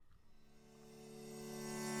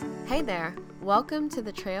Hey there, welcome to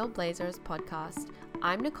the Trailblazers podcast.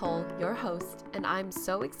 I'm Nicole, your host, and I'm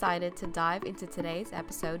so excited to dive into today's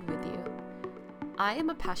episode with you. I am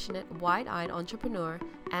a passionate, wide-eyed entrepreneur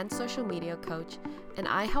and social media coach, and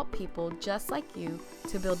I help people just like you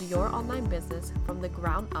to build your online business from the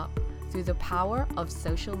ground up through the power of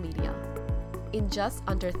social media. In just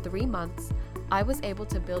under 3 months, I was able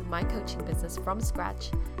to build my coaching business from scratch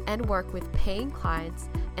and work with paying clients,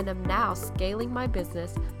 and am now scaling my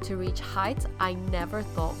business to reach heights I never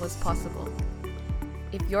thought was possible.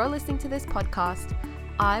 If you're listening to this podcast,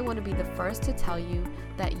 I want to be the first to tell you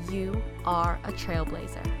that you are a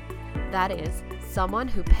trailblazer. That is, someone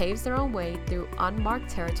who paves their own way through unmarked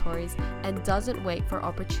territories and doesn't wait for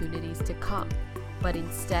opportunities to come, but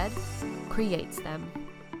instead creates them.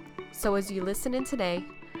 So as you listen in today,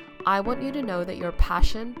 I want you to know that your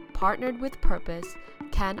passion, partnered with purpose,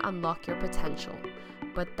 can unlock your potential.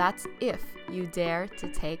 But that's if you dare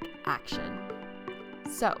to take action.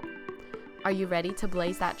 So, are you ready to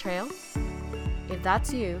blaze that trail? If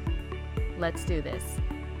that's you, let's do this.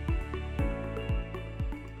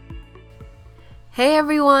 Hey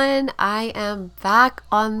everyone, I am back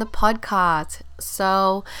on the podcast.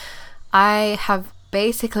 So, I have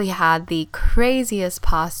basically had the craziest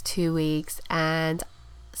past 2 weeks, and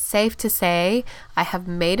safe to say, I have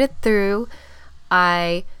made it through.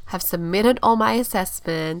 I have submitted all my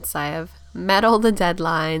assessments, I have met all the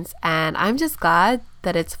deadlines, and I'm just glad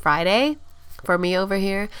that it's Friday for me over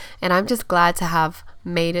here, and I'm just glad to have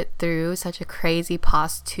made it through such a crazy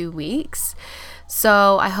past 2 weeks.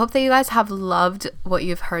 So I hope that you guys have loved what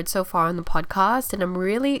you've heard so far on the podcast, and I'm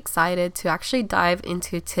really excited to actually dive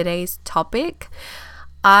into today's topic.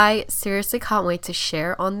 I seriously can't wait to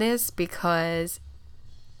share on this, because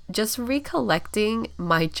just recollecting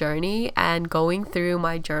my journey and going through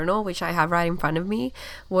my journal, which I have right in front of me,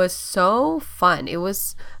 was so fun. It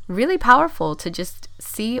was really powerful to just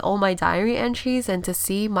see all my diary entries and to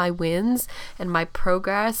see my wins and my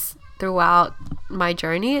progress throughout my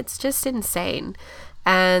journey. It's just insane.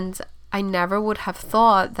 And I never would have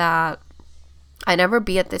thought that I'd never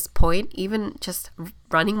be at this point, even just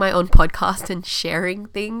running my own podcast and sharing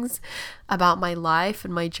things about my life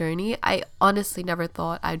and my journey. I honestly never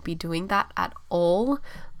thought I'd be doing that at all,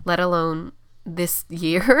 let alone this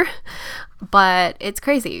year. But it's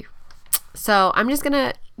crazy. So I'm just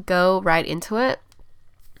gonna go right into it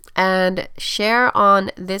and share on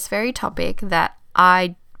this very topic that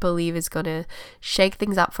I believe is going to shake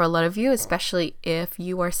things up for a lot of you, especially if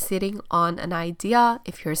you are sitting on an idea,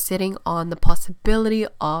 if you're sitting on the possibility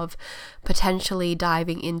of potentially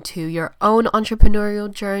diving into your own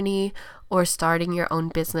entrepreneurial journey or starting your own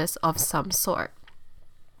business of some sort.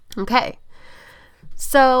 Okay,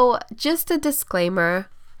 so just a disclaimer,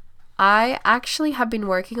 I actually have been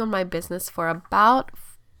working on my business for about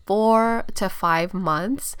 4 to 5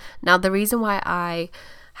 months. Now, the reason why I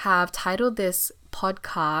have titled this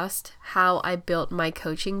podcast How I Built My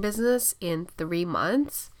Coaching Business in 3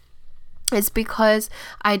 months is because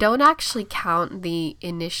I don't actually count the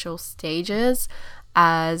initial stages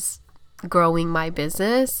as growing my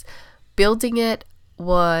business. Building it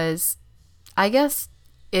was, I guess,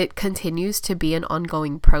 it continues to be an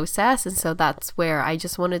ongoing process, and so that's where I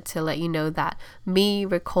just wanted to let you know that me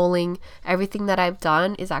recalling everything that I've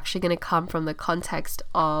done is actually going to come from the context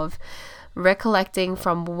of recollecting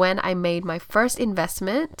from when I made my first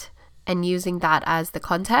investment and using that as the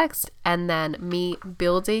context, and then me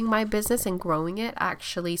building my business and growing it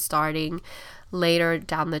actually starting later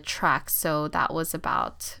down the track. So that was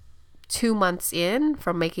about 2 months in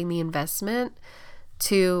from making the investment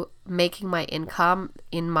to making my income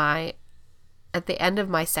at the end of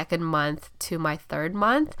my 2nd month to my 3rd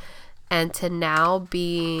month, and to now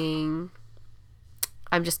being,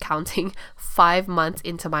 I'm just counting, 5 months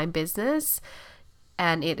into my business,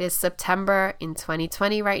 and it is September in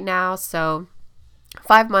 2020 right now. So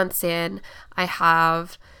 5 months in, I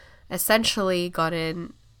have essentially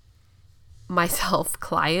gotten myself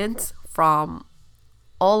clients from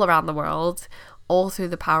all around the world, all through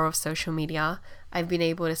the power of social media. I've been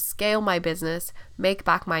able to scale my business, make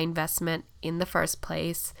back my investment in the first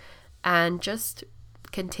place, and just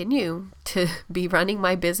continue to be running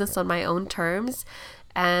my business on my own terms.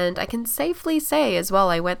 And I can safely say as well,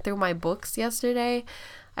 I went through my books yesterday,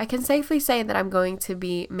 I can safely say that I'm going to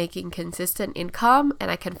be making consistent income,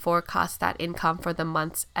 and I can forecast that income for the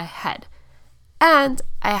months ahead. And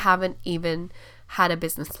I haven't even had a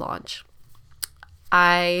business launch.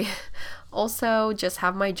 I also just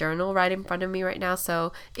have my journal right in front of me right now.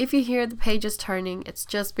 So if you hear the pages turning, it's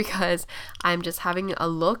just because I'm just having a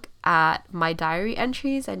look at my diary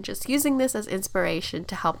entries and just using this as inspiration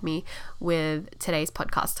to help me with today's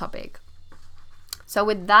podcast topic. So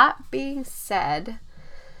with that being said,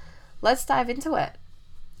 let's dive into it.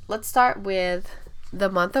 Let's start with the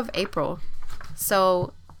month of April.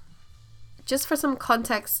 So just for some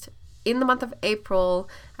context, in the month of April,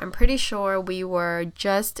 I'm pretty sure we were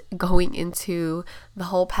just going into the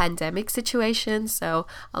whole pandemic situation. So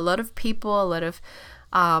a lot of people, just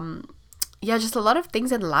a lot of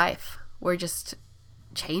things in life were just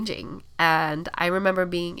changing. And I remember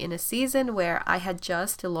being in a season where I had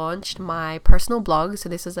just launched my personal blog. So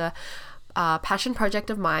this is a passion project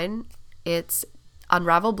of mine. It's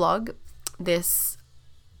Unravel Blog, this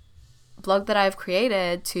blog that I've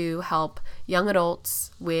created to help young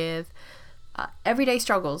adults with everyday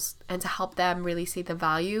struggles and to help them really see the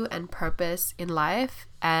value and purpose in life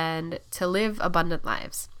and to live abundant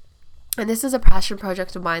lives. And this is a passion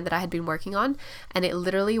project of mine that I had been working on, and it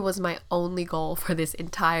literally was my only goal for this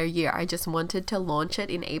entire year. I just wanted to launch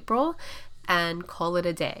it in April and call it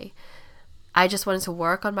a day. I just wanted to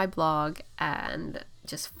work on my blog and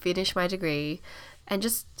just finish my degree and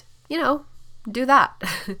just, do that.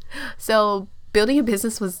 So building a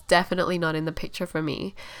business was definitely not in the picture for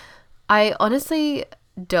me. I honestly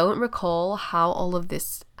don't recall how all of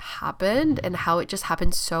this happened and how it just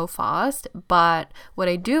happened so fast. But what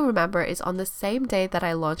I do remember is on the same day that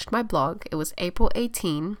I launched my blog, it was April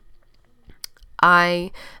 18.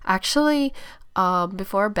 I actually,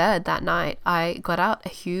 before bed that night, I got out a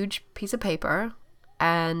huge piece of paper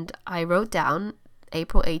and I wrote down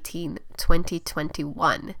April 18,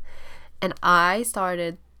 2021. And I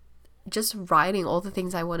started just writing all the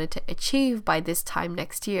things I wanted to achieve by this time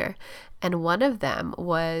next year. And one of them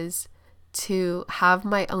was to have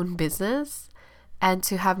my own business and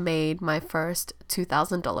to have made my first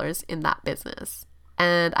 $2,000 in that business.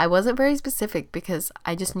 And I wasn't very specific because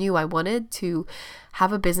I just knew I wanted to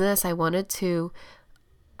have a business. I wanted to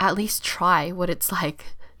at least try what it's like,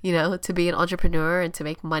 to be an entrepreneur and to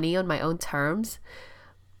make money on my own terms.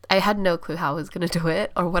 I had no clue how I was going to do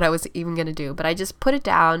it or what I was even going to do, but I just put it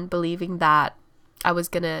down believing that I was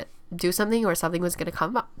going to do something or something was going to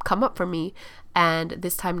come up for me. And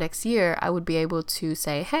this time next year, I would be able to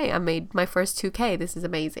say, hey, I made my first 2K. This is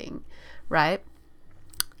amazing, right?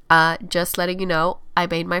 Just letting you know, I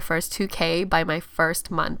made my first 2K by my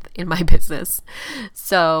first month in my business.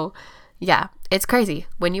 So yeah, it's crazy.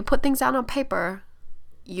 When you put things down on paper,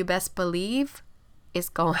 you best believe it's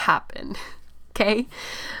going to happen. Okay.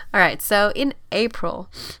 All right. So in April,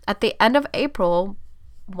 at the end of April,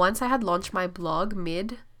 once I had launched my blog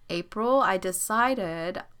mid-April, I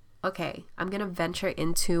decided, okay, I'm going to venture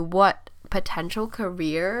into what potential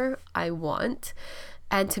career I want.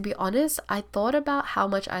 And to be honest, I thought about how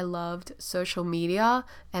much I loved social media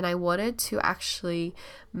and I wanted to actually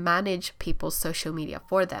manage people's social media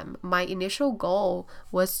for them. My initial goal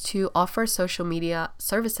was to offer social media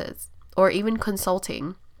services or even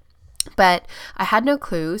consulting. But I had no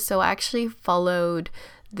clue, so I actually followed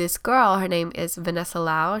this girl. Her name is Vanessa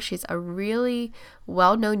Lau. She's a really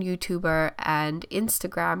well-known YouTuber and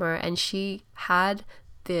Instagrammer, and she had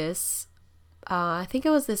this, I think it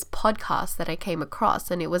was this podcast that I came across,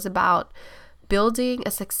 and it was about building a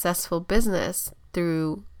successful business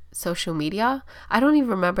through social media. I don't even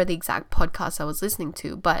remember the exact podcast I was listening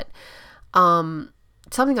to, but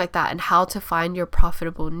something like that, and how to find your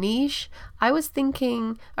profitable niche. I was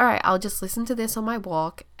thinking, all right, I'll just listen to this on my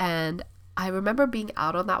walk. And I remember being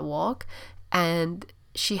out on that walk and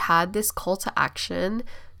she had this call to action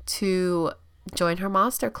to join her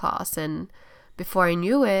masterclass. And before I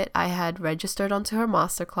knew it, I had registered onto her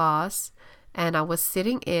masterclass and I was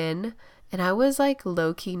sitting in and I was like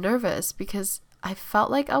low-key nervous because I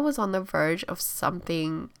felt like I was on the verge of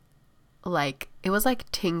something. Like it was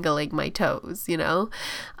like tingling my toes,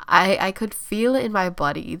 I could feel it in my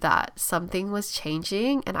body that something was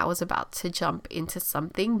changing and I was about to jump into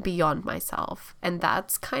something beyond myself. And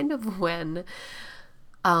that's kind of when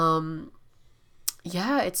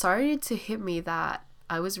it started to hit me that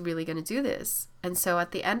I was really going to do this. And so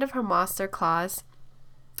at the end of her masterclass,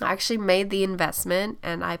 I actually made the investment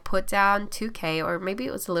and I put down 2K, or maybe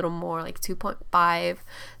it was a little more, like 2.5,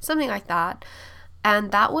 something like that.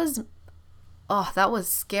 And that was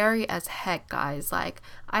scary as heck, guys. Like,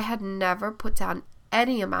 I had never put down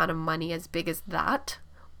any amount of money as big as that,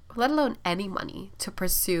 let alone any money to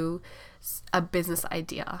pursue a business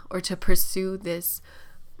idea or to pursue this,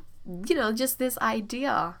 just this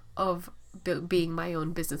idea of being my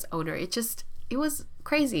own business owner. It was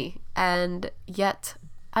crazy. And yet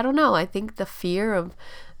I don't know, I think the fear of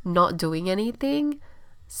not doing anything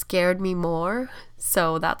scared me more.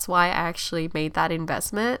 So that's why I actually made that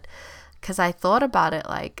investment, because I thought about it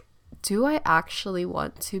like, do I actually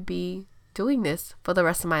want to be doing this for the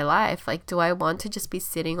rest of my life? Like, do I want to just be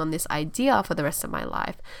sitting on this idea for the rest of my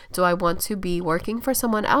life? Do I want to be working for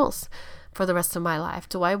someone else for the rest of my life?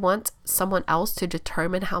 Do I want someone else to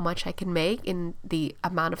determine how much I can make in the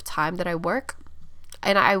amount of time that I work?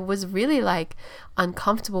 And I was really like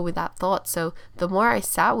uncomfortable with that thought. So the more I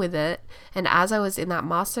sat with it, and as I was in that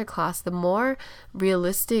masterclass, the more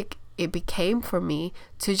realistic it became for me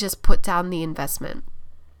to just put down the investment.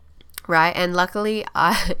 Right. And luckily,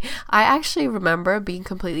 I actually remember being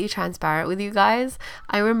completely transparent with you guys.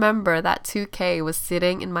 I remember that 2K was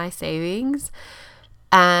sitting in my savings,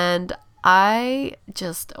 and I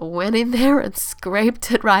just went in there and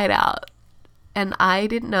scraped it right out. And I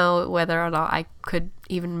didn't know whether or not I could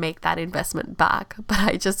even make that investment back, but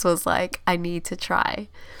I just was like, I need to try.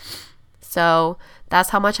 So that's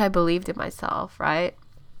how much I believed in myself, right?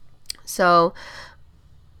 So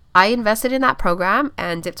I invested in that program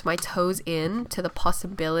and dipped my toes in to the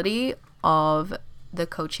possibility of the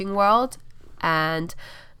coaching world and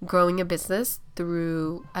growing a business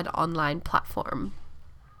through an online platform.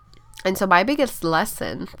 And so my biggest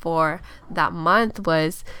lesson for that month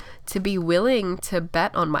was to be willing to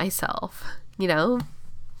bet on myself, you know?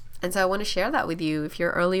 And so I want to share that with you. If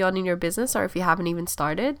you're early on in your business, or if you haven't even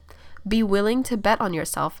started, be willing to bet on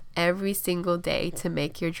yourself every single day to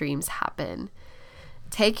make your dreams happen.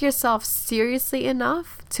 Take yourself seriously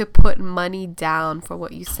enough to put money down for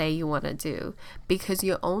what you say you want to do, because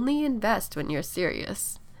you only invest when you're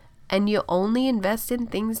serious. And you only invest in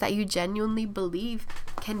things that you genuinely believe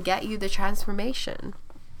can get you the transformation,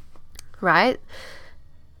 right?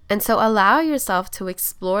 And so allow yourself to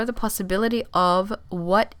explore the possibility of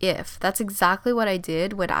what if. That's exactly what I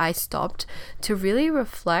did when I stopped to really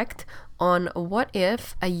reflect on what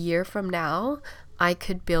if a year from now I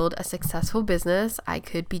could build a successful business. I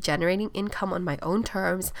could be generating income on my own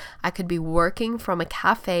terms. I could be working from a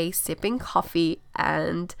cafe, sipping coffee,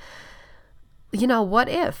 and, what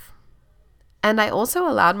if? And I also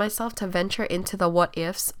allowed myself to venture into the what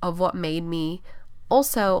ifs of what made me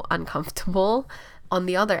also uncomfortable on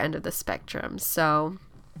the other end of the spectrum. So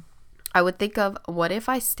I would think of, what if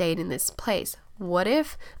I stayed in this place? What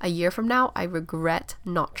if a year from now I regret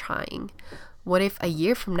not trying? What if a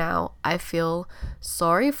year from now I feel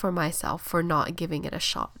sorry for myself for not giving it a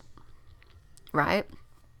shot? Right?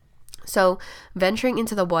 So venturing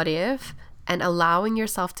into the what if and allowing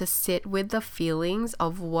yourself to sit with the feelings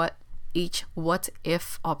of what each what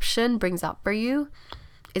if option brings up for you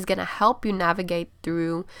is going to help you navigate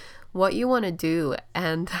through what you want to do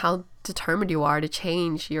and how determined you are to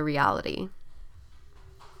change your reality.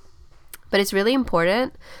 But it's really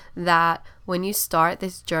important that when you start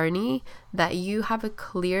this journey, that you have a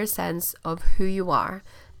clear sense of who you are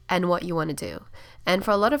and what you want to do. And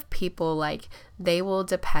for a lot of people, like, they will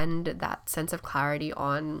depend that sense of clarity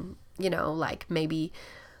on, like maybe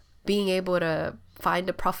being able to find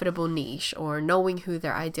a profitable niche or knowing who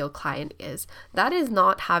their ideal client is. That is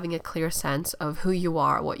not having a clear sense of who you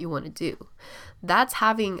are, what you want to do. That's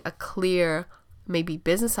having a clear maybe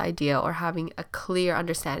business idea or having a clear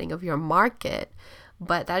understanding of your market.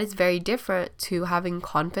 But that is very different to having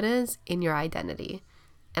confidence in your identity.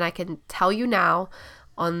 And I can tell you now,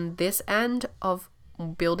 on this end of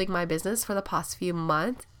building my business for the past few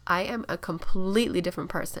months, I am a completely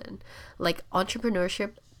different person. Like,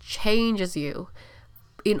 entrepreneurship changes you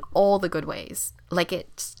in all the good ways. Like,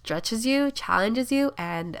 it stretches you, challenges you,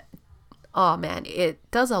 and oh man, it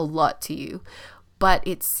does a lot to you, but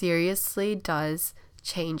it seriously does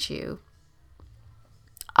change you.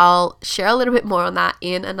 I'll share a little bit more on that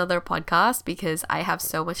in another podcast because I have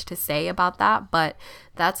so much to say about that, but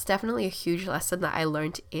that's definitely a huge lesson that I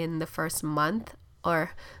learned in the first month,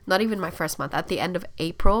 or not even my first month, at the end of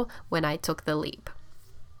April when I took the leap.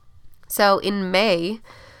 So in May,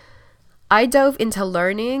 I dove into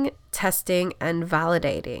learning, testing, and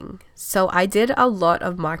validating. So I did a lot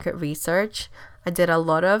of market research. I did a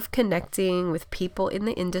lot of connecting with people in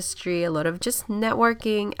the industry, a lot of just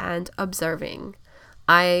networking and observing.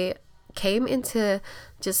 I came into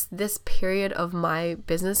just this period of my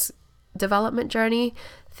business development journey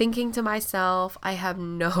thinking to myself, I have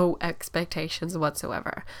no expectations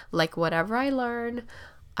whatsoever. Like, whatever I learn.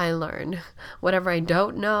 Whatever I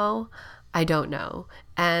don't know, I don't know.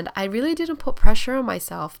 And I really didn't put pressure on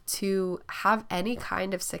myself to have any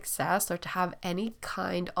kind of success or to have any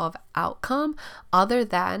kind of outcome other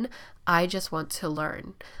than I just want to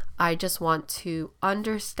learn. I just want to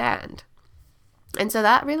understand. And so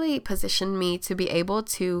that really positioned me to be able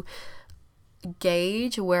to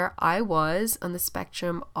gauge where I was on the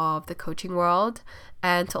spectrum of the coaching world,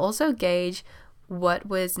 and to also gauge what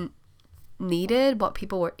was needed, what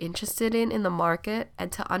people were interested in the market,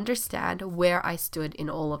 and to understand where I stood in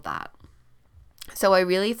all of that. So I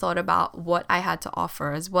really thought about what I had to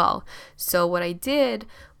offer as well. So what I did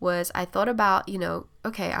was I thought about,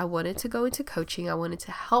 okay, I wanted to go into coaching. I wanted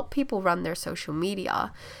to help people run their social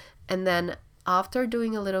media. And then after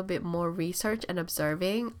doing a little bit more research and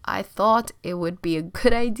observing, I thought it would be a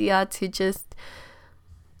good idea to just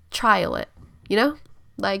trial it,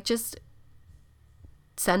 like just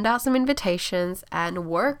send out some invitations and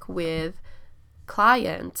work with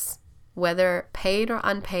clients, whether paid or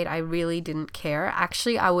unpaid. I really didn't care.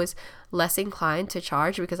 Actually, I was less inclined to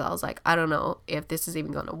charge because I was like, I don't know if this is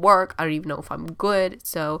even going to work. I don't even know if I'm good.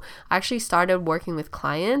 So I actually started working with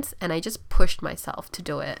clients and I just pushed myself to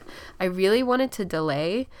do it. I really wanted to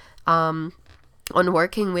delay on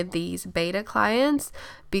working with these beta clients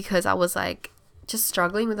because I was like just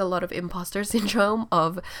struggling with a lot of imposter syndrome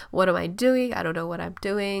of what am I doing? I don't know what I'm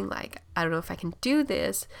doing. Like, I don't know if I can do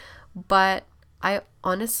this. But I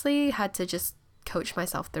honestly had to just coach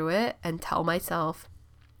myself through it and tell myself,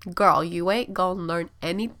 girl, you ain't gonna learn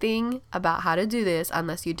anything about how to do this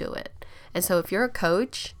unless you do it. And so if you're a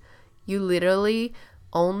coach, you literally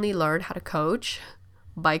only learn how to coach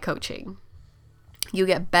by coaching. You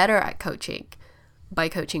get better at coaching by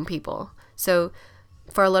coaching people. So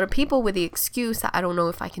for a lot of people with the excuse that I don't know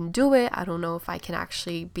if I can do it, I don't know if I can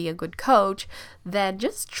actually be a good coach, then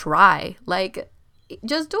just try. Like,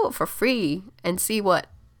 just do it for free and see what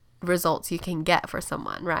results you can get for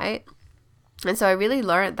someone, right? And so I really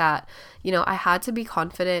learned that, I had to be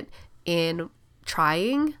confident in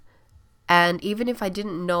trying. And even if I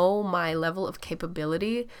didn't know my level of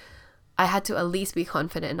capability, I had to at least be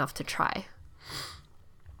confident enough to try.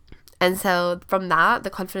 And so from that, the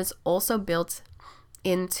confidence also built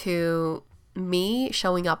into me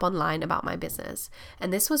showing up online about my business.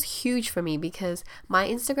 And this was huge for me because my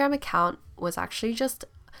Instagram account was actually just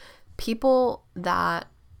people that,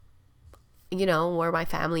 were my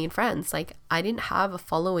family and friends. Like, I didn't have a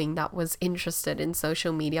following that was interested in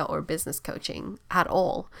social media or business coaching at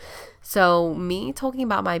all. So me talking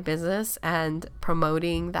about my business and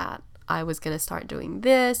promoting that I was going to start doing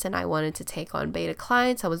this and I wanted to take on beta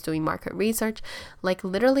clients, I was doing market research, like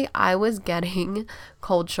literally I was getting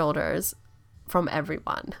cold shoulders from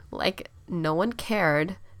everyone. Like, no one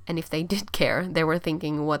cared. And if they did care, they were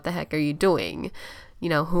thinking, what the heck are you doing?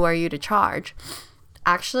 Who are you to charge?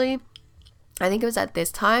 Actually, I think it was at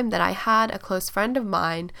this time that I had a close friend of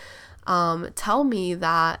mine tell me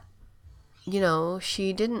that,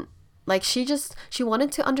 she didn't, like, she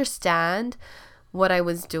wanted to understand what I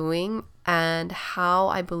was doing and how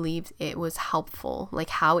I believed it was helpful, like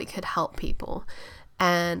how it could help people.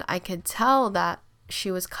 And I could tell that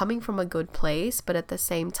she was coming from a good place, but at the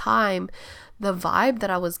same time, the vibe that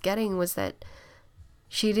I was getting was that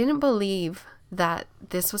she didn't believe that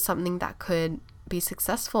this was something that could be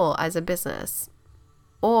successful as a business,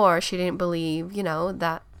 or she didn't believe,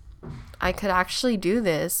 that I could actually do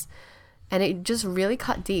this. And it just really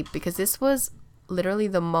cut deep because this was literally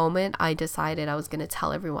the moment I decided I was going to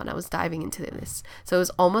tell everyone I was diving into this. So it was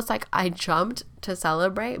almost like I jumped to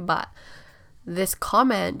celebrate, but this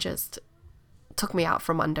comment just took me out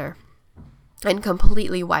from under and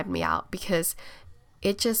completely wiped me out because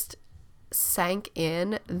it just sank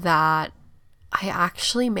in that I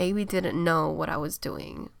actually maybe didn't know what I was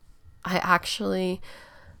doing. I actually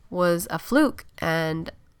was a fluke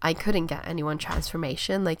and I couldn't get anyone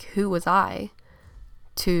transformation. Like, who was I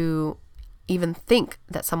to even think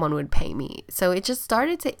that someone would pay me? So it just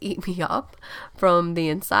started to eat me up from the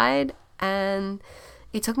inside, and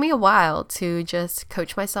it took me a while to just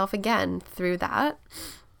coach myself again through that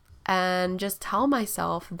and just tell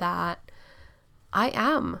myself that I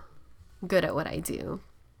am good at what I do.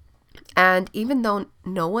 And even though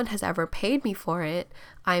no one has ever paid me for it,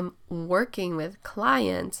 I'm working with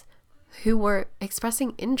clients who were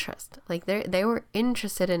expressing interest. Like, they were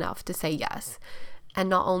interested enough to say yes. And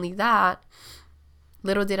not only that,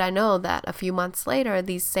 little did I know that a few months later,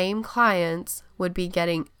 these same clients would be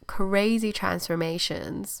getting crazy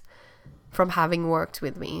transformations from having worked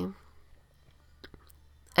with me.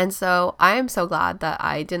 And so I am so glad that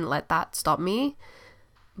I didn't let that stop me.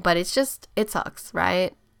 But it sucks,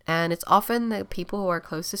 right? And it's often the people who are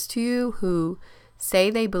closest to you who say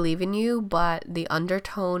they believe in you, but the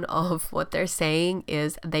undertone of what they're saying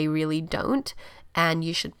is they really don't, and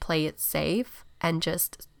you should play it safe and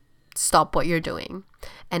just stop what you're doing.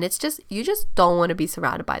 And it's just, you just don't want to be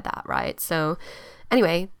surrounded by that, right? So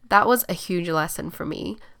Anyway, that was a huge lesson for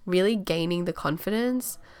me, really gaining the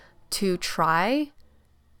confidence to try,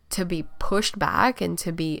 to be pushed back and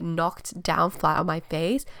to be knocked down flat on my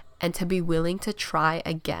face, and to be willing to try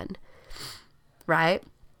again, right?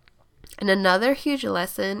 And another huge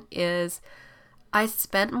lesson is I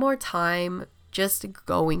spent more time just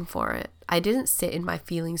going for it. I didn't sit in my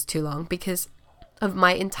feelings too long because of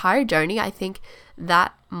my entire journey. I think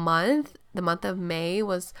that month, the month of May,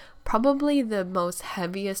 was probably the most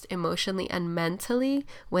heaviest emotionally and mentally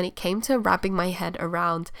when it came to wrapping my head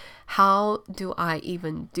around how do I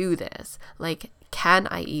even do this? Like, can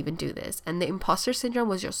I even do this? And the imposter syndrome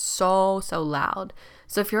was just so loud.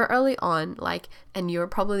 So if you're early on, and you're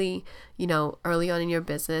probably, early on in your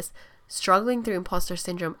business, struggling through imposter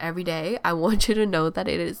syndrome every day, I want you to know that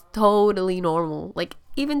it is totally normal. Like,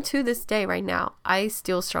 even to this day right now, I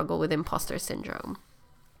still struggle with imposter syndrome.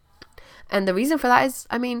 And the reason for that is,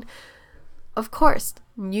 of course,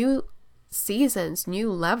 new seasons,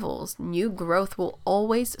 new levels, new growth will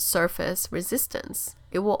always surface resistance.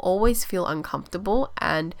 It will always feel uncomfortable,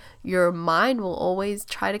 and your mind will always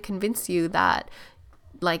try to convince you that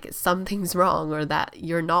something's wrong, or that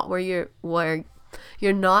you're not where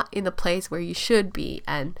you're not in the place where you should be.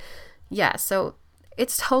 And yeah, so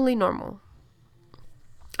it's totally normal.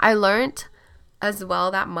 I learned as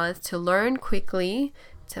well that month to learn quickly,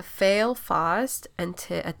 to fail fast, and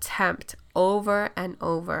to attempt over and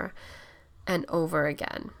over and over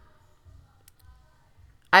again.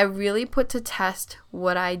 I really put to test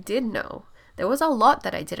what I did know. There was a lot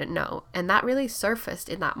that I didn't know, and that really surfaced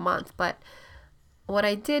in that month. But what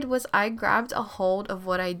I did was I grabbed a hold of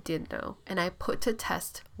what I did know, and I put to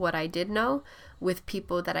test what I did know with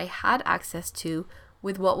people that I had access to,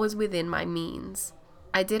 with what was within my means.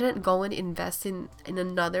 I didn't go and invest in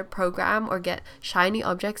another program or get shiny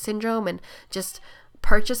object syndrome and just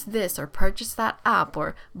purchase this or purchase that app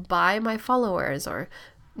or buy my followers or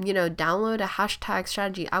download a hashtag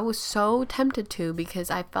strategy. I was so tempted to,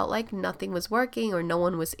 because I felt like nothing was working or no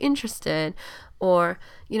one was interested, or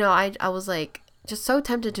I was just so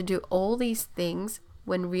tempted to do all these things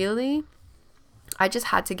when really I just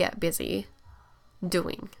had to get busy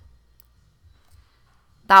doing.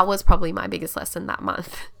 That was probably my biggest lesson that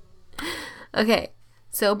month. Okay,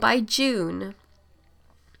 so by June,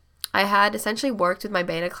 I had essentially worked with my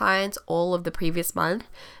beta clients all of the previous month.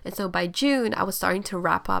 And so by June, I was starting to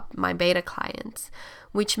wrap up my beta clients,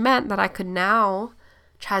 which meant that I could now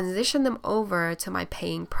transition them over to my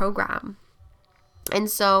paying program. And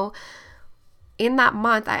so in that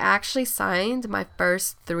month, I actually signed my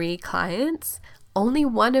first 3 clients. Only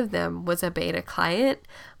one of them was a beta client.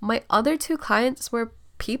 My other 2 clients were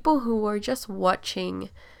people who were just watching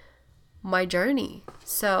my journey.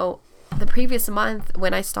 So the previous month,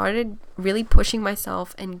 when I started really pushing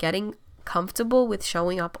myself and getting comfortable with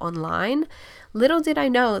showing up online, little did I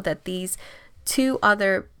know that these 2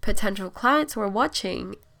 other potential clients were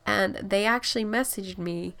watching, and they actually messaged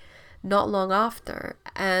me not long after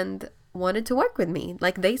and wanted to work with me.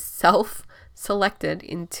 They self-selected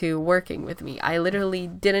into working with me. I literally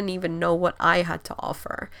didn't even know what I had to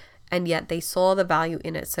offer, and yet they saw the value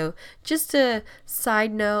in it. So just a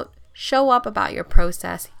side note, show up about your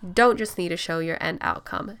process. You don't just need to show your end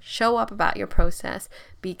outcome. Show up about your process.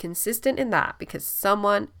 Be consistent in that, because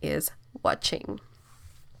someone is watching.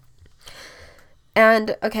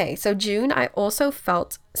 And okay, so June, I also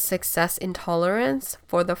felt success intolerance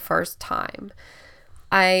for the first time.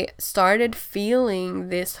 I started feeling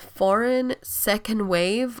this foreign second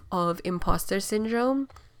wave of imposter syndrome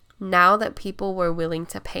now that people were willing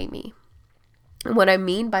to pay me. And what I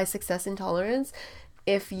mean by success intolerance,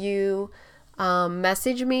 if you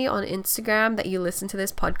message me on Instagram that you listen to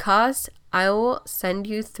this podcast, I will send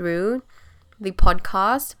you through the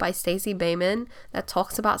podcast by Stacey Bayman that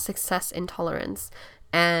talks about success intolerance,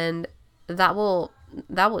 and that will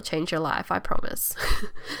change your life, I promise.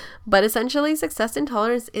 But essentially, success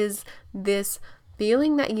intolerance is this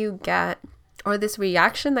feeling that you get, or this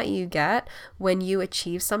reaction that you get when you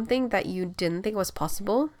achieve something that you didn't think was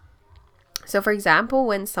possible. So for example,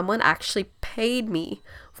 when someone actually paid me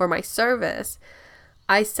for my service,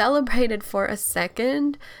 I celebrated for a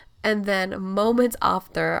second, and then moments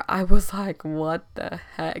after, I was like, what the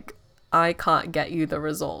heck? I can't get you the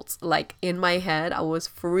results. In my head, I was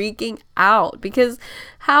freaking out, because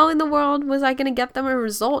how in the world was I going to get them a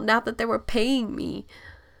result now that they were paying me?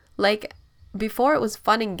 Before, it was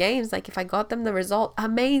fun and games. If I got them the result,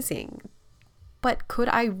 amazing. But could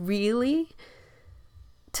I really,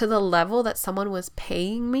 to the level that someone was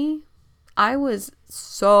paying me? I was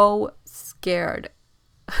so scared.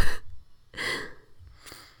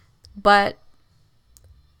 But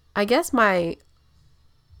I guess my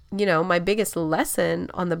my biggest lesson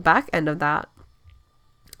on the back end of that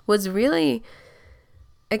was really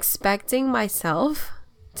expecting myself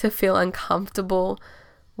to feel uncomfortable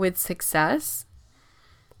with success,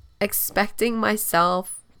 expecting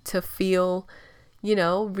myself to feel,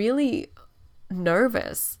 really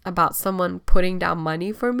nervous about someone putting down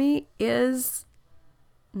money for me is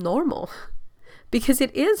normal because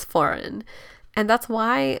it is foreign. And that's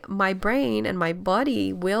why my brain and my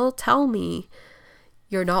body will tell me,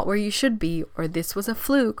 you're not where you should be, or this was a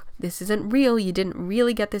fluke, this isn't real, you didn't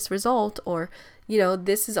really get this result, or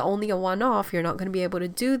this is only a one-off, you're not going to be able to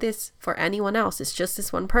do this for anyone else, it's just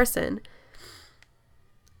this one person.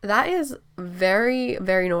 That is very,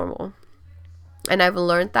 very normal. And I've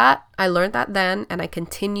learned that. I learned that then, and I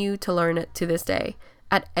continue to learn it to this day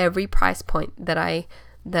at every price point that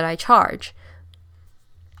I charge.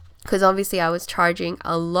 Because obviously I was charging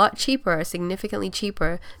a lot cheaper, significantly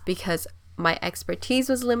cheaper, because my expertise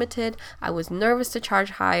was limited. I was nervous to charge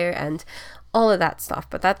higher and all of that stuff.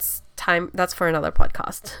 But that's for another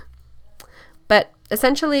podcast. But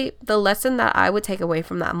essentially, the lesson that I would take away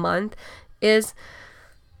from that month is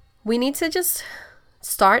we need to just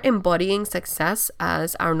start embodying success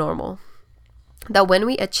as our normal. That when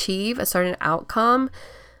we achieve a certain outcome,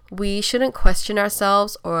 we shouldn't question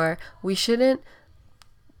ourselves, or we shouldn't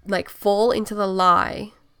fall into the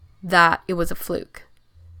lie that it was a fluke.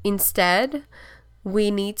 Instead, we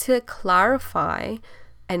need to clarify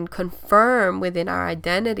and confirm within our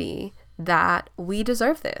identity that we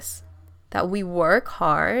deserve this, that we work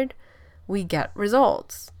hard, we get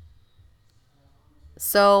results.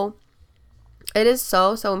 So it is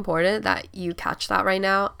so, so important that you catch that right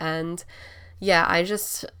now. And yeah, I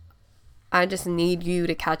just need you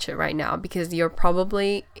to catch it right now, because you're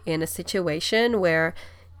probably in a situation where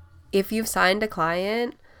if you've signed a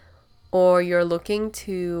client, or you're looking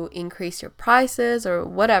to increase your prices or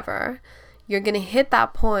whatever, you're going to hit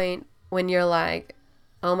that point when you're like,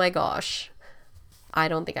 oh my gosh, I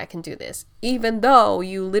don't think I can do this. Even though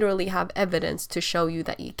you literally have evidence to show you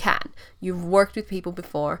that you can. You've worked with people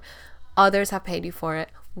before. Others have paid you for it.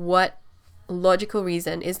 What logical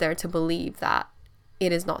reason is there to believe that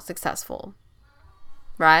it is not successful,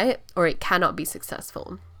 right? Or it cannot be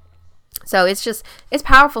successful. So it's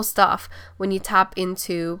powerful stuff when you tap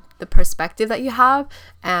into the perspective that you have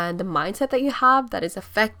and the mindset that you have that is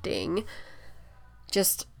affecting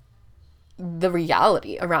just the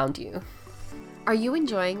reality around you. Are you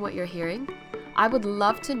enjoying what you're hearing? I would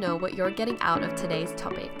love to know what you're getting out of today's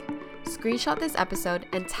topic. Screenshot this episode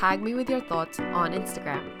and tag me with your thoughts on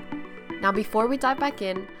Instagram. Now, before we dive back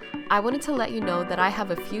in, I wanted to let you know that I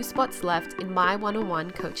have a few spots left in my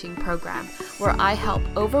one-on-one coaching program, where I help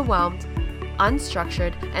overwhelmed,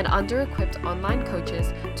 unstructured, and under-equipped online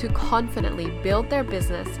coaches to confidently build their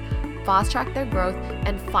business, fast-track their growth,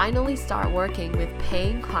 and finally start working with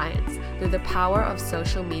paying clients through the power of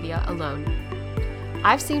social media alone.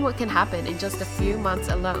 I've seen what can happen in just a few months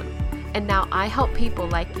alone, and now I help people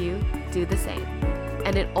like you do the same.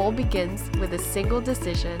 And it all begins with a single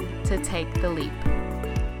decision to take the leap.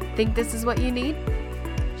 Think this is what you need?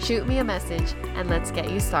 Shoot me a message and let's get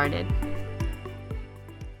you started.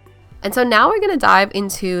 And so now we're going to dive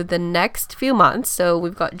into the next few months. So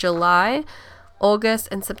we've got July, August,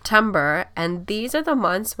 and September. And these are the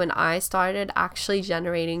months when I started actually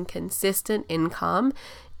generating consistent income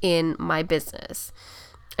in my business.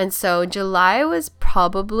 And so July was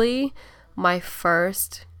probably my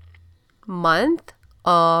first month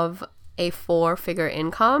of a 4-figure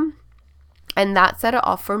income, and that set it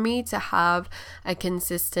off for me to have a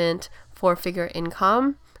consistent 4-figure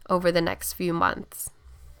income over the next few months.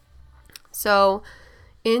 So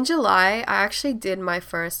in July, I actually did my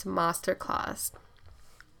first masterclass.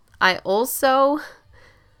 I also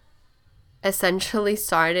essentially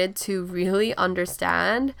started to really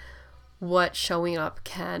understand what showing up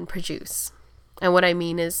can produce. And what I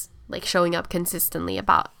mean is showing up consistently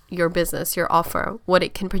about your business, your offer, what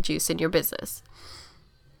it can produce in your business.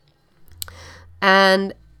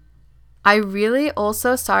 And I really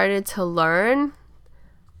also started to learn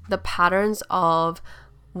the patterns of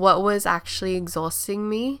what was actually exhausting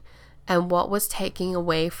me and what was taking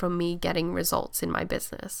away from me getting results in my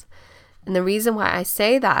business. And the reason why I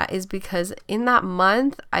say that is because in that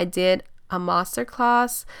month, I did a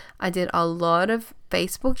masterclass, I did a lot of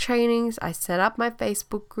Facebook trainings, I set up my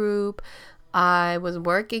Facebook group, I was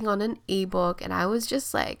working on an ebook, and I was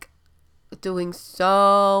just doing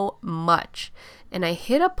so much. And I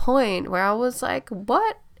hit a point where I was like,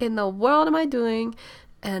 what in the world am I doing?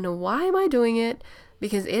 And why am I doing it?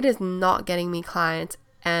 Because it is not getting me clients.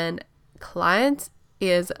 And clients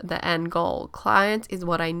is the end goal. Clients is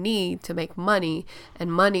what I need to make money,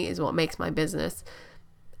 and money is what makes my business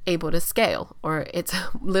able to scale. Or it's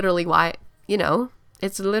literally why,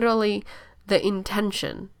 it's literally the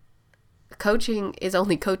intention. Coaching is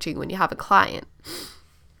only coaching when you have a client.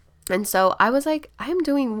 And so I was like, I'm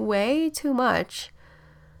doing way too much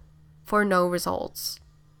for no results.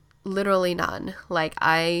 Literally none. Like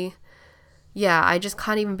I just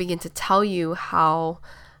can't even begin to tell you how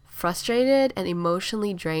frustrated and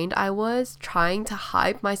emotionally drained I was trying to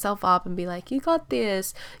hype myself up and be like, you got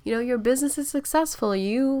this, your business is successful,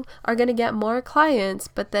 you are going to get more clients.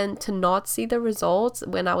 But then to not see the results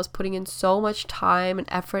when I was putting in so much time and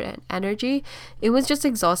effort and energy, it was just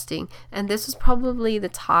exhausting. And this was probably the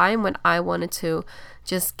time when I wanted to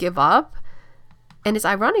just give up. And it's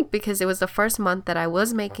ironic because it was the first month that I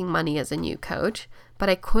was making money as a new coach, but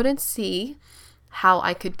I couldn't see how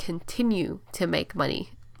I could continue to make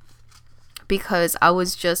money because I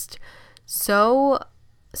was just so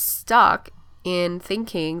stuck in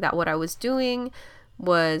thinking that what I was doing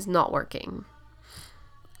was not working.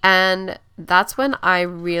 And that's when I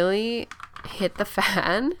really hit the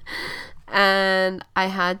fan, and I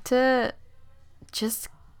had to just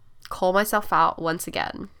call myself out once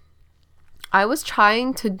again. I was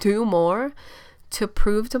trying to do more to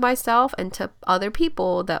prove to myself and to other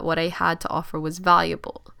people that what I had to offer was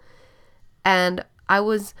valuable. And I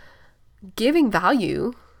was giving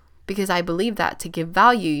value because I believe that to give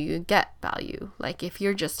value, you get value. Like if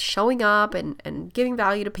you're just showing up and giving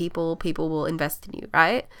value to people, people will invest in you,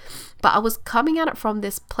 right? But I was coming at it from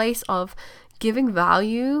this place of giving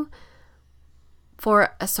value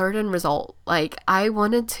for a certain result. Like I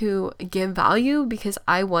wanted to give value because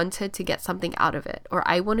I wanted to get something out of it, or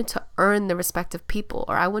I wanted to earn the respect of people,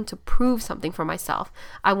 or I wanted to prove something for myself.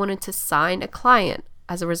 I wanted to sign a client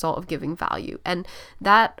as a result of giving value. And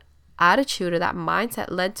that attitude or that mindset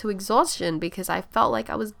led to exhaustion because I felt like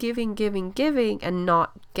I was giving and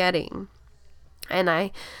not getting. And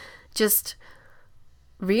I just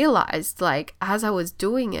realized, like, as I was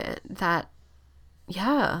doing it, that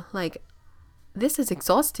this is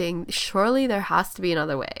exhausting. Surely there has to be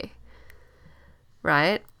another way,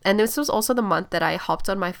 right? And this was also the month that I hopped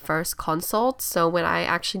on my first consult. So when I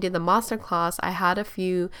actually did the masterclass, I had a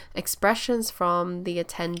few expressions from the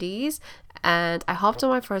attendees, and I hopped on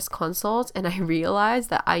my first consult, and I realized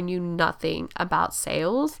that I knew nothing about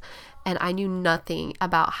sales, and I knew nothing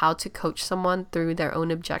about how to coach someone through their own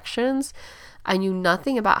objections. I knew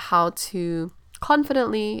nothing about how to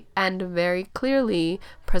confidently and very clearly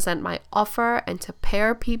present my offer and to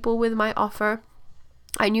pair people with my offer.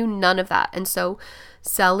 I knew none of that. And so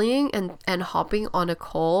selling and hopping on a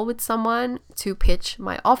call with someone to pitch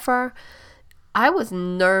my offer, I was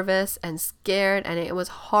nervous and scared, and it was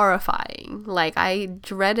horrifying. Like I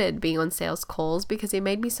dreaded being on sales calls because it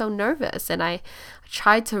made me so nervous. And I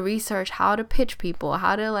tried to research how to pitch people,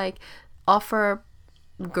 how to offer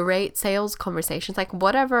great sales conversations,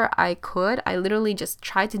 whatever I could. I literally just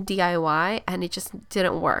tried to DIY, and it just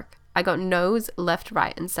didn't work. I got no's left,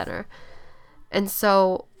 right, and center. And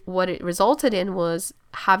so what it resulted in was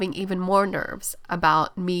having even more nerves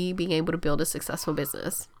about me being able to build a successful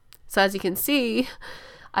business. So as you can see,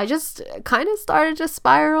 I just kind of started to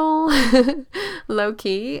spiral low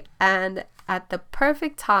key. And at the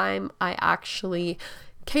perfect time, I actually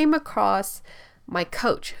came across my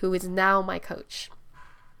coach, who is now my coach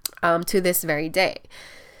to this very day.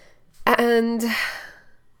 And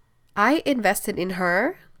I invested in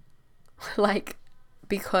her, not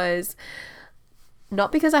because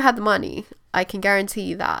I had the money. I can guarantee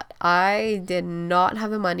you that. I did not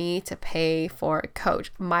have the money to pay for a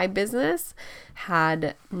coach. My business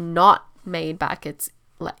had not made back its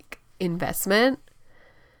investment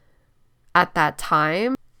at that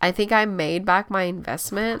time. I think I made back my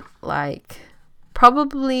investment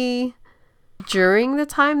probably during the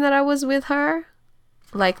time that I was with her,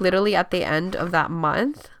 literally at the end of that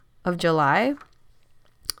month of July.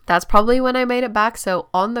 That's probably when I made it back. So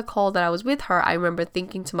on the call that I was with her, I remember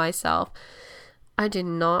thinking to myself, I did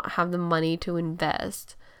not have the money to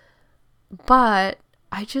invest, but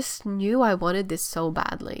I just knew I wanted this so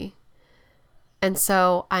badly. And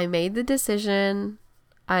so I made the decision.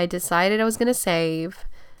 I decided I was going to save,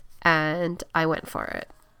 and I went for it.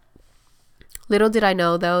 Little did I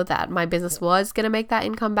know, though, that my business was going to make that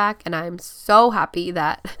income back, and I'm so happy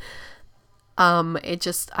that I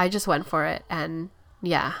just went for it. And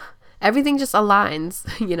yeah, everything just aligns,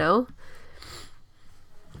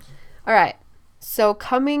 All right. So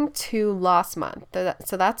coming to last month,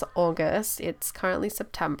 so that's August. It's currently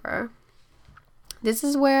September. This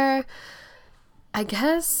is where I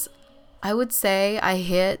guess I would say I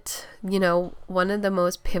hit, one of the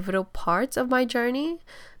most pivotal parts of my journey,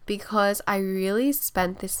 because I really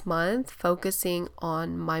spent this month focusing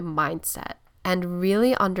on my mindset and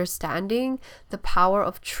really understanding the power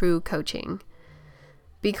of true coaching.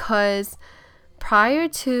 Because prior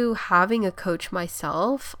to having a coach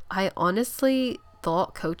myself, I honestly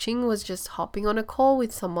thought coaching was just hopping on a call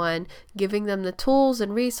with someone, giving them the tools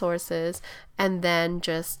and resources, and then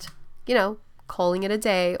just, calling it a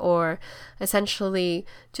day, or essentially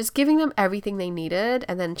just giving them everything they needed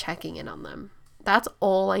and then checking in on them. That's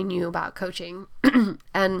all I knew about coaching.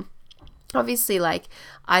 And obviously,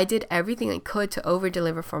 I did everything I could to over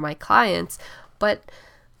deliver for my clients, but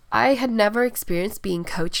I had never experienced being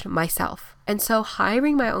coached myself. And so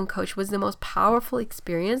hiring my own coach was the most powerful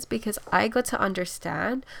experience, because I got to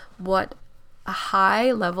understand what a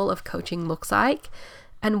high level of coaching looks like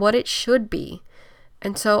and what it should be.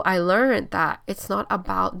 And so I learned that it's not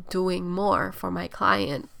about doing more for my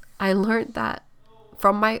client. I learned that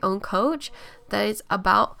from my own coach, that it's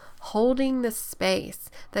about holding the space,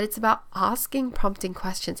 that it's about asking prompting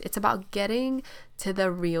questions. It's about getting to the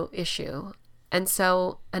real issue. And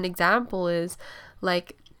so an example is,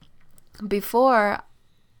 before,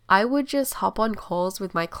 I would just hop on calls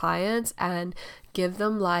with my clients and give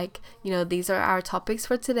them these are our topics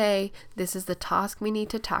for today. This is the task we need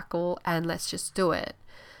to tackle, and let's just do it.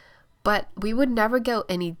 But we would never go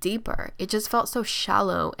any deeper. It just felt so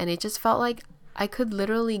shallow, and it just felt like I could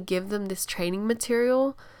literally give them this training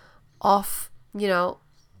material off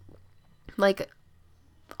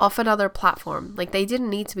another platform. They didn't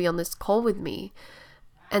need to be on this call with me.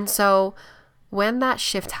 And so when that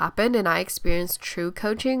shift happened and I experienced true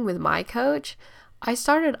coaching with my coach, I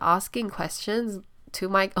started asking questions to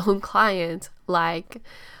my own clients,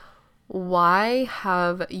 why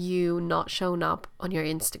have you not shown up on your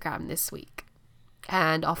Instagram this week?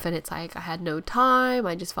 And often it's I had no time,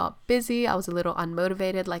 I just felt busy, I was a little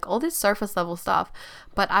unmotivated, all this surface level stuff.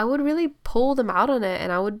 But I would really pull them out on it,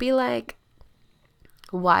 and I would be like,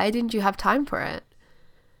 why didn't you have time for it?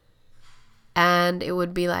 And it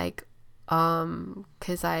would be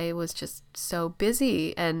because I was just so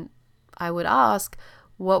busy. And I would ask,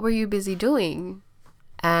 what were you busy doing?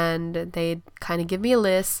 And they'd kind of give me a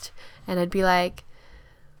list, and I'd be like,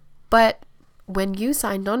 but when you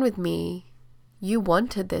signed on with me, you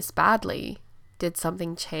wanted this badly. Did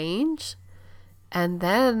something change? And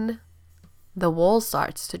then the wall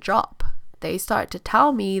starts to drop. They start to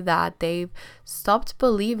tell me that they've stopped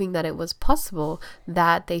believing that it was possible,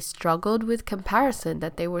 that they struggled with comparison,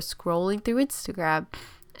 that they were scrolling through Instagram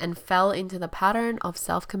and fell into the pattern of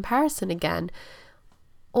self-comparison again,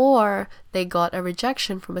 or they got a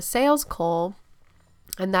rejection from a sales call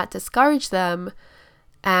and that discouraged them,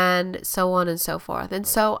 and so on and so forth. And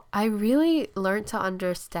so I really learned to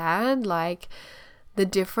understand the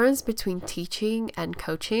difference between teaching and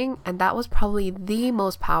coaching, and that was probably the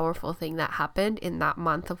most powerful thing that happened in that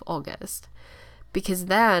month of August. Because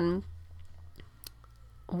then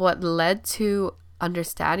what led to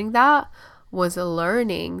understanding that was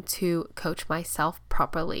learning to coach myself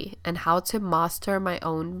properly and how to master my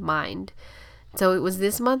own mind. So it was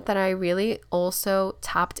this month that I really also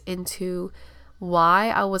tapped into why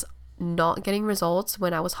I was not getting results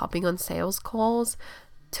when I was hopping on sales calls,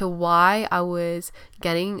 to why I was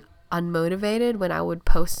getting unmotivated when I would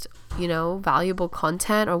post, valuable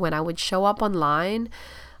content, or when I would show up online.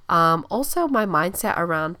 Also my mindset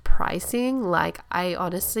around pricing, I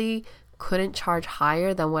honestly couldn't charge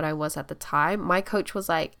higher than what I was at the time. My coach was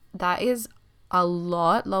like, that is a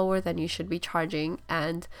lot lower than you should be charging,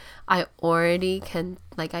 and I already can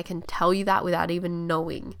I can tell you that without even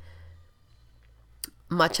knowing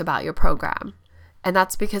much about your program. And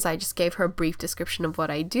that's because I just gave her a brief description of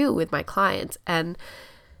what I do with my clients, and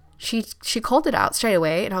she called it out straight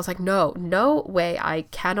away. And I was like, no way, I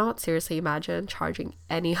cannot seriously imagine charging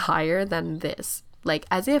any higher than this,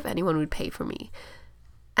 as if anyone would pay for me.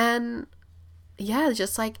 And yeah,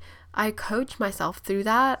 just I coached myself through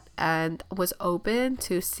that and was open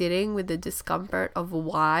to sitting with the discomfort of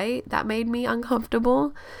why that made me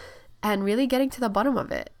uncomfortable and really getting to the bottom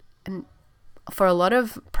of it. And for a lot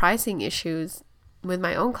of pricing issues with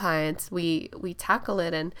my own clients, we tackle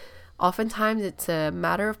it, and oftentimes it's a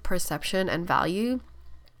matter of perception and value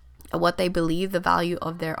and what they believe the value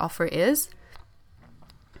of their offer is.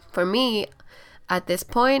 For me, at this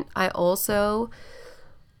point, I also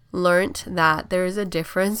learned that there is a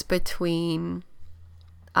difference between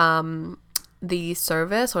the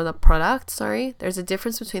service or the product, there's a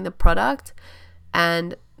difference between the product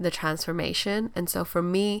and the transformation. And so for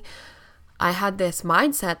me, I had this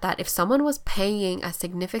mindset that if someone was paying a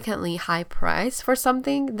significantly high price for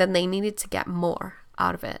something, then they needed to get more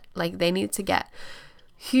out of it. Like they needed to get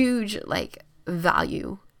huge like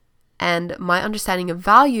value. And my understanding of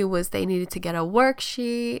value was they needed to get a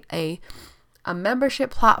worksheet, a membership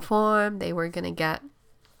platform. They were going to get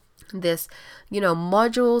this,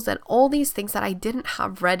 modules and all these things that I didn't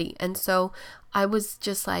have ready. And so I was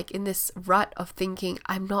just like in this rut of thinking,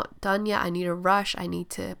 I'm not done yet. I need to rush. I need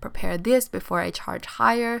to prepare this before I charge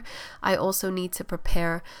higher. I also need to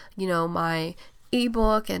prepare, my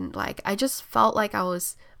ebook. And like, I just felt like I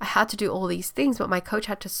had to do all these things, but my coach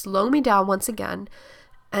had to slow me down once again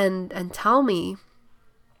and tell me,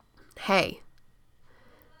 hey,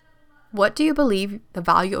 what do you believe the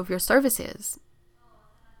value of your service is?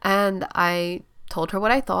 And I told her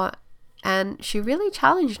what I thought, and she really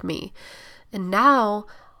challenged me. And now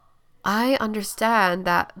I understand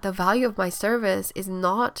that the value of my service is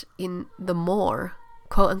not in the more,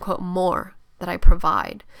 quote unquote, more that I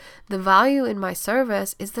provide. The value in my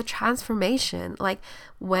service is the transformation. Like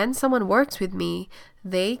when someone works with me,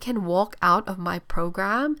 they can walk out of my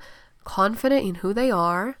program confident in who they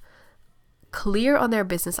are, clear on their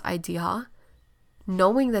business idea,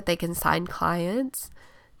 knowing that they can sign clients,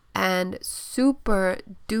 and super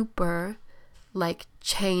duper like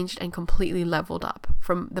changed and completely leveled up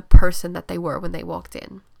from the person that they were when they walked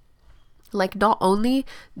in. Like not only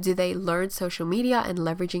do they learn social media and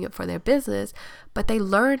leveraging it for their business, but they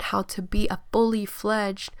learn how to be a fully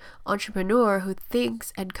fledged entrepreneur who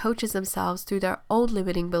thinks and coaches themselves through their own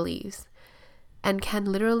limiting beliefs and can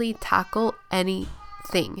literally tackle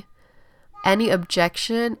anything, any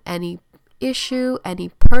objection, any issue, any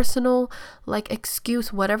personal like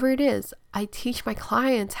excuse, whatever it is. I teach my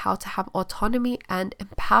clients how to have autonomy and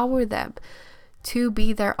empower them to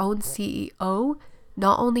be their own CEO,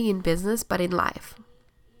 not only in business but in life.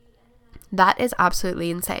 That is absolutely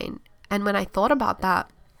insane. And when I thought about that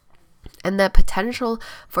and the potential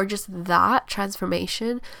for just that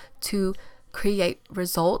transformation to create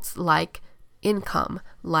results like income,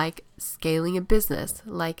 like scaling a business,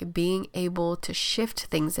 like being able to shift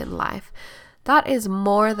things in life, that is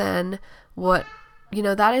more than what,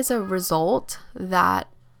 that is a result that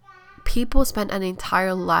people spend an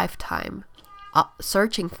entire lifetime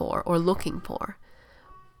searching for or looking for.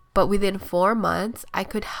 But within 4 months, I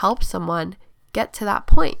could help someone get to that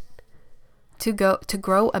point, to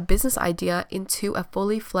grow a business idea into a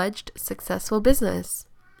fully fledged successful business.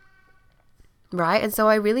 Right? And so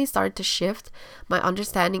I really started to shift my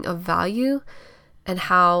understanding of value and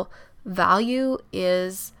how value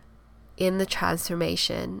is in the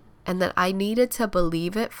transformation, and that I needed to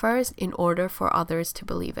believe it first in order for others to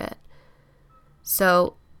believe it.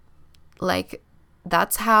 So like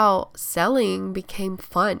that's how selling became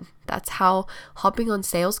fun. That's how hopping on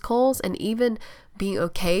sales calls and even being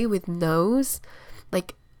okay with no's,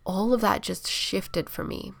 like all of that just shifted for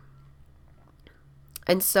me.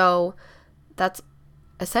 And so that's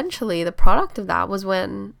essentially the product of that was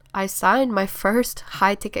when I signed my first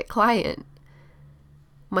high ticket client.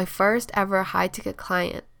 My first ever high ticket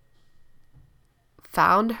client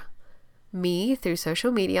found me through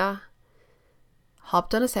social media,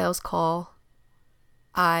 hopped on a sales call.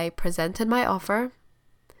 I presented my offer.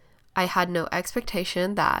 I had no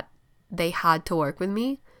expectation that they had to work with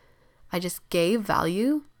me. I just gave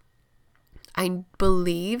value. I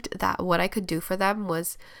believed that what I could do for them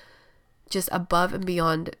was just above and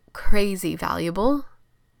beyond crazy valuable.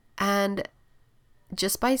 And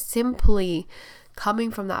just by simply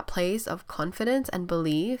coming from that place of confidence and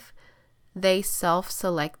belief, they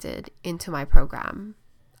self-selected into my program.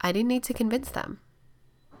 I didn't need to convince them.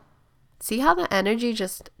 See how the energy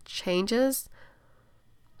just changes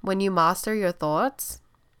when you master your thoughts?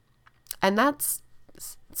 And that's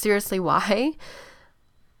seriously why,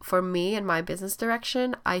 for me and my business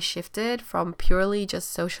direction, I shifted from purely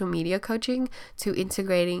just social media coaching to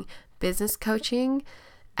integrating business coaching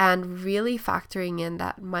and really factoring in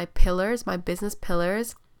that my business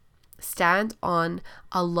pillars, stand on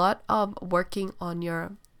a lot of working on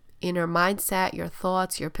your inner mindset, your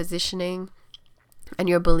thoughts, your positioning, and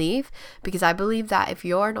your belief. Because I believe that if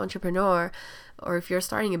you're an entrepreneur or if you're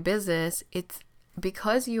starting a business, it's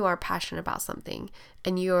because you are passionate about something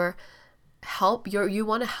and you want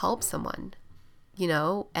to help someone,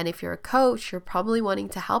 and if you're a coach, you're probably wanting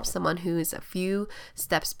to help someone who's a few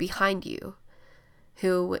steps behind you,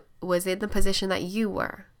 who was in the position that you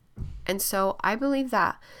were. And so I believe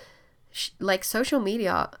that like social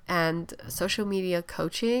media and social media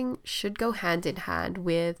coaching should go hand in hand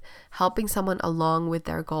with helping someone along with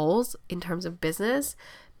their goals in terms of business,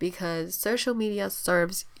 because social media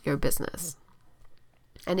serves your business.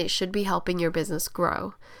 and it should be helping your business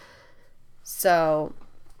grow. So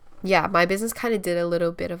yeah, my business kind of did a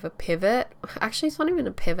little bit of a pivot. Actually, it's not even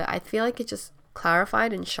a pivot. I feel like it just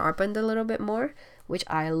clarified and sharpened a little bit more, which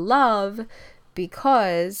I love,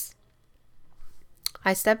 because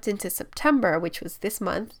I stepped into September, which was this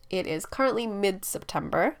month. It is currently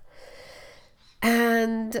mid-September.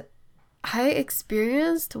 And I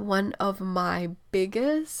experienced one of my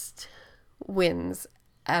biggest wins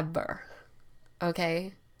ever.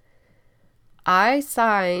 Okay? I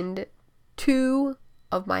signed 2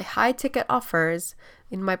 of my high ticket offers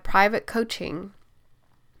in my private coaching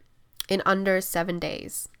in under 7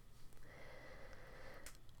 days.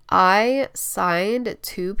 I signed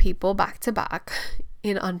 2 people back to back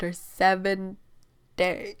in under 7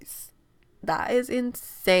 days. That is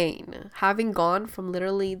insane. Having gone from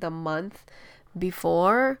literally the month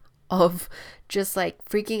before of just like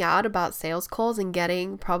freaking out about sales calls and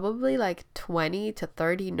getting probably like 20 to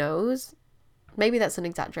 30 no's. Maybe that's an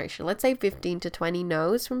exaggeration. Let's say 15 to 20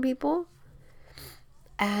 no's from people.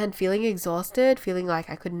 And feeling exhausted, feeling like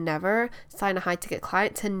I could never sign a high ticket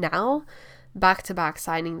client, to now back to back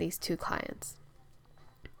signing these 2 clients.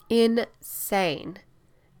 Insane.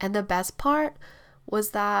 And the best part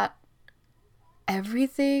was that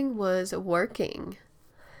everything was working.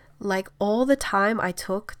 Like all the time I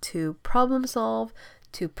took to problem solve,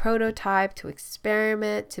 to prototype, to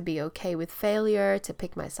experiment, to be okay with failure, to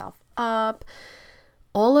pick myself up,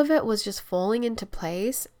 all of it was just falling into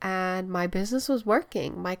place, and my business was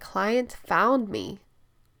working. My clients found me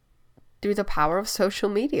through the power of social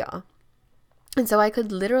media. And so I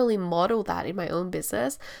could literally model that in my own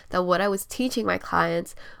business, that what I was teaching my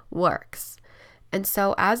clients works. And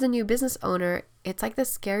so as a new business owner, it's like the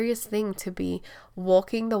scariest thing to be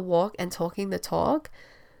walking the walk and talking the talk,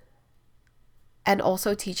 and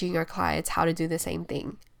also teaching your clients how to do the same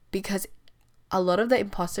thing. Because a lot of the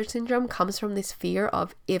imposter syndrome comes from this fear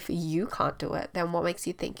of, if you can't do it, then what makes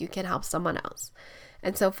you think you can help someone else?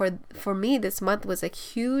 And so for me, this month was a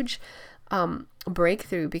huge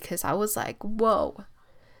breakthrough, because I was like, whoa,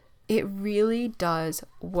 it really does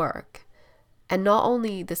work. And not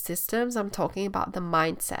only the systems, I'm talking about the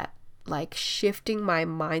mindset, like shifting my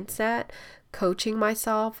mindset, coaching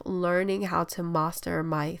myself, learning how to master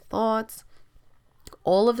my thoughts.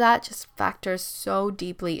 All of that just factors so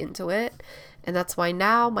deeply into it. And that's why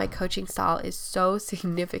now my coaching style is so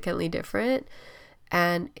significantly different,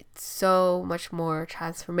 and it's so much more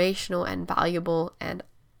transformational and valuable, and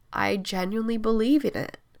I genuinely believe in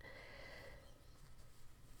it.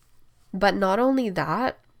 But not only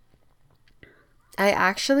that, I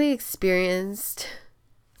actually experienced,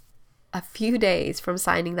 a few days from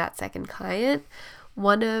signing that second client,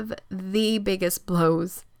 one of the biggest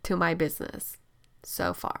blows to my business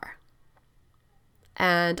so far.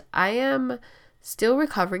 And I am still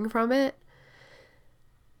recovering from it,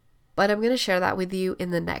 but I'm going to share that with you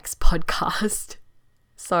in the next podcast.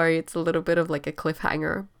 Sorry, it's a little bit of like a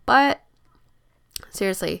cliffhanger, but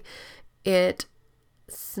seriously, it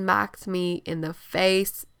smacked me in the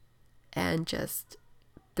face and just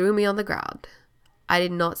threw me on the ground. I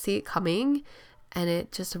did not see it coming, and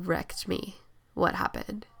it just wrecked me, what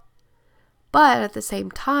happened. But at the same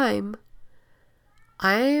time,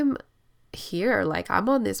 I'm here, like I'm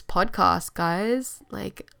on this podcast, guys.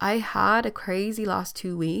 Like I had a crazy last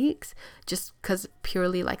 2 weeks, just because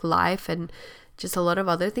purely like life and just a lot of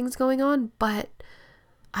other things going on, but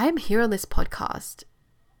I'm here on this podcast,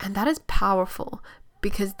 and that is powerful,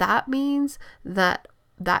 because that means that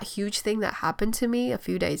huge thing that happened to me a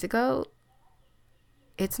few days ago,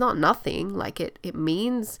 it's not nothing. Like it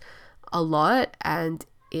means a lot, and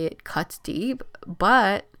it cuts deep,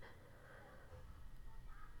 but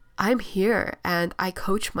I'm here, and I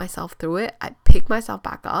coach myself through it. I pick myself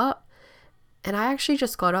back up, and I actually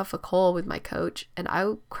just got off a call with my coach, and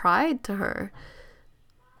I cried to her.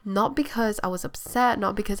 Not because I was upset,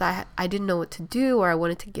 not because I didn't know what to do or I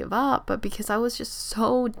wanted to give up, but because I was just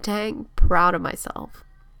so dang proud of myself.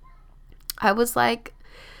 I was like,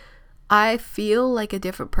 I feel like a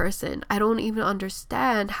different person. I don't even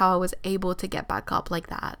understand how I was able to get back up like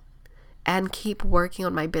that and keep working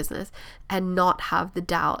on my business and not have the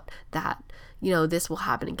doubt that, this will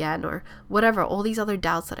happen again or whatever, all these other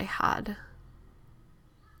doubts that I had.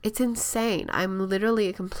 It's insane. I'm literally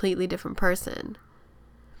a completely different person.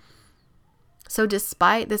 So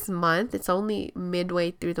despite this month, it's only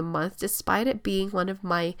midway through the month, despite it being one of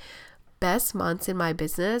my best months in my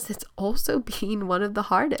business, it's also been one of the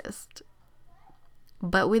hardest.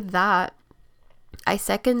 But with that, I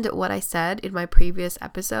second what I said in my previous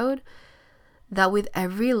episode, that with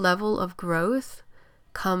every level of growth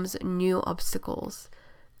comes new obstacles,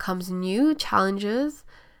 comes new challenges,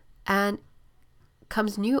 and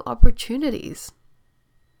comes new opportunities.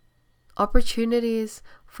 Opportunities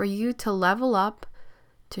for you to level up,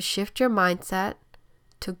 to shift your mindset,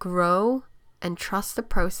 to grow, and trust the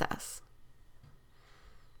process.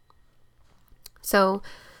 So,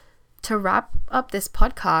 to wrap up this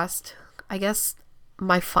podcast, I guess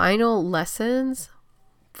my final lessons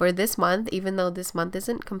for this month, even though this month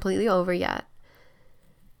isn't completely over yet,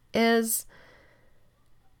 is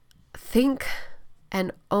think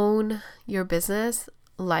and own your business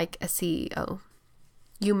like a CEO.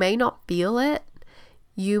 You may not feel it.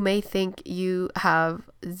 You may think you have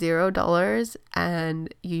 $0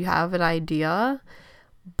 and you have an idea,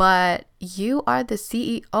 but you are the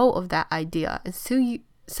CEO of that idea. And so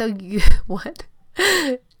you what?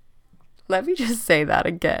 Let me just say that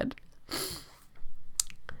again.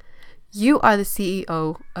 You are the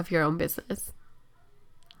CEO of your own business.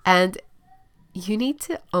 And you need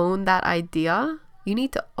to own that idea. You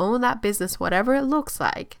need to own that business, whatever it looks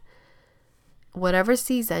like. Whatever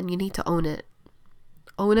season, you need to own it.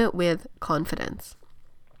 Own it with confidence.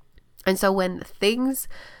 And so when things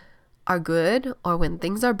are good or when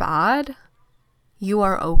things are bad, you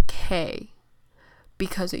are okay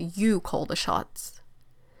because you call the shots.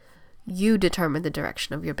 You determine the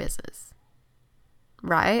direction of your business,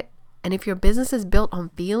 right? And if your business is built on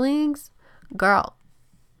feelings, girl,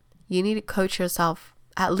 you need to coach yourself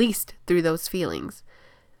at least through those feelings,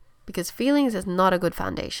 because feelings is not a good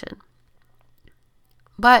foundation.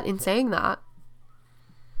 But in saying that,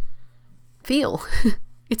 feel.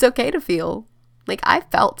 It's okay to feel. Like I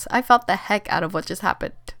felt the heck out of what just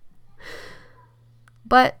happened.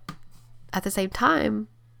 But at the same time,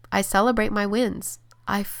 I celebrate my wins.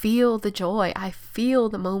 I feel the joy. I feel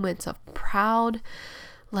the moments of proud,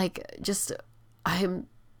 like just I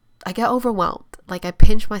get overwhelmed. Like I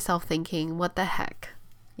pinch myself thinking, what the heck,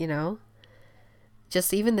 you know?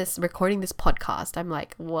 Just even this recording this podcast, I'm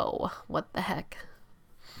like, whoa, what the heck?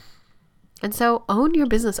 And so own your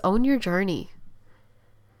business, own your journey,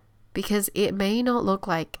 because it may not look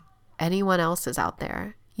like anyone else's out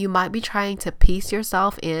there. You might be trying to piece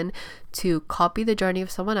yourself in to copy the journey of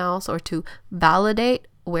someone else or to validate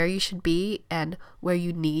where you should be and where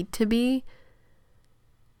you need to be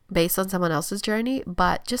based on someone else's journey.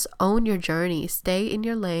 But just own your journey. Stay in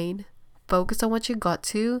your lane. Focus on what you got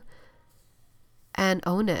to and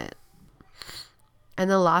own it. And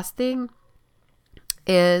the last thing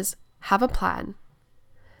is have a plan.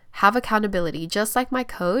 Have accountability. Just like my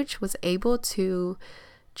coach was able to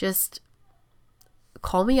just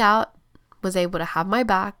call me out, was able to have my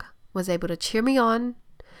back, was able to cheer me on.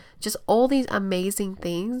 Just all these amazing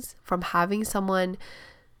things from having someone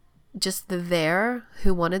just there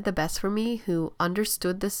who wanted the best for me, who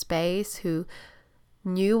understood the space, who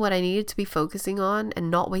knew what I needed to be focusing on and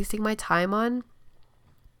not wasting my time on.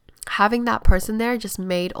 Having that person there just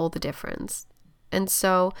made all the difference. And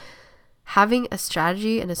so having a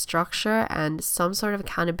strategy and a structure and some sort of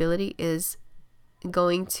accountability is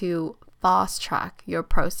going to fast track your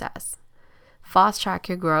process, fast track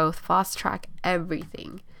your growth, fast track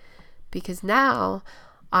everything. Because now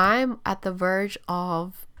I'm at the verge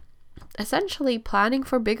of essentially planning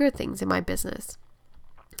for bigger things in my business,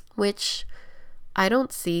 which I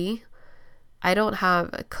don't see. I don't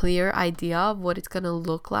have a clear idea of what it's going to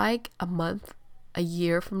look like a month, a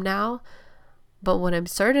year from now. But what I'm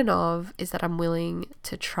certain of is that I'm willing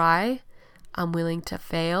to try, I'm willing to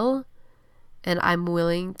fail, and I'm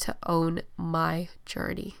willing to own my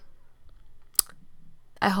journey.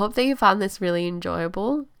 I hope that you found this really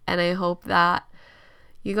enjoyable, and I hope that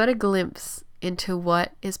you got a glimpse into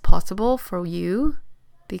what is possible for you,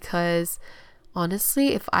 because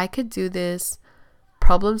honestly, if I could do this,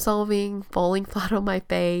 problem solving, falling flat on my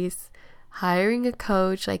face, hiring a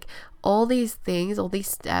coach, like all these things, all these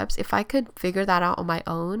steps, if I could figure that out on my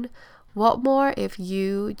own, what more if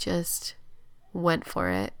you just went for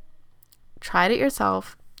it, tried it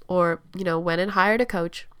yourself, or, went and hired a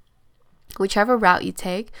coach, whichever route you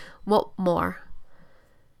take, what more,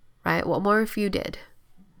 right? What more if you did?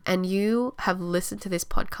 And you have listened to this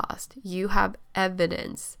podcast, you have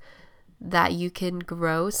evidence that you can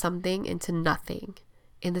grow something into nothing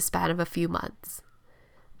in the span of a few months.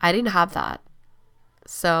 I didn't have that.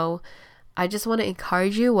 So I just want to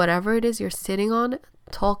encourage you, whatever it is you're sitting on,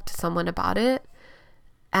 talk to someone about it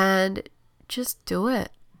and just do it.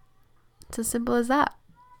 It's as simple as that.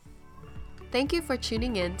 Thank you for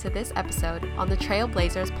tuning in to this episode on the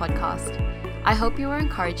Trailblazers podcast. I hope you are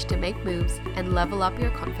encouraged to make moves and level up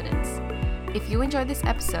your confidence. If you enjoyed this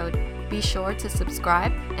episode, be sure to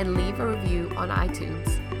subscribe and leave a review on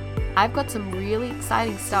iTunes. I've got some really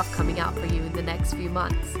exciting stuff coming out for you in the next few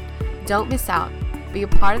months. Don't miss out. Be a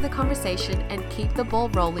part of the conversation and keep the ball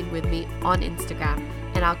rolling with me on Instagram,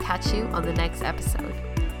 and I'll catch you on the next episode.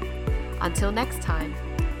 Until next time,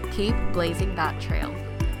 keep blazing that trail.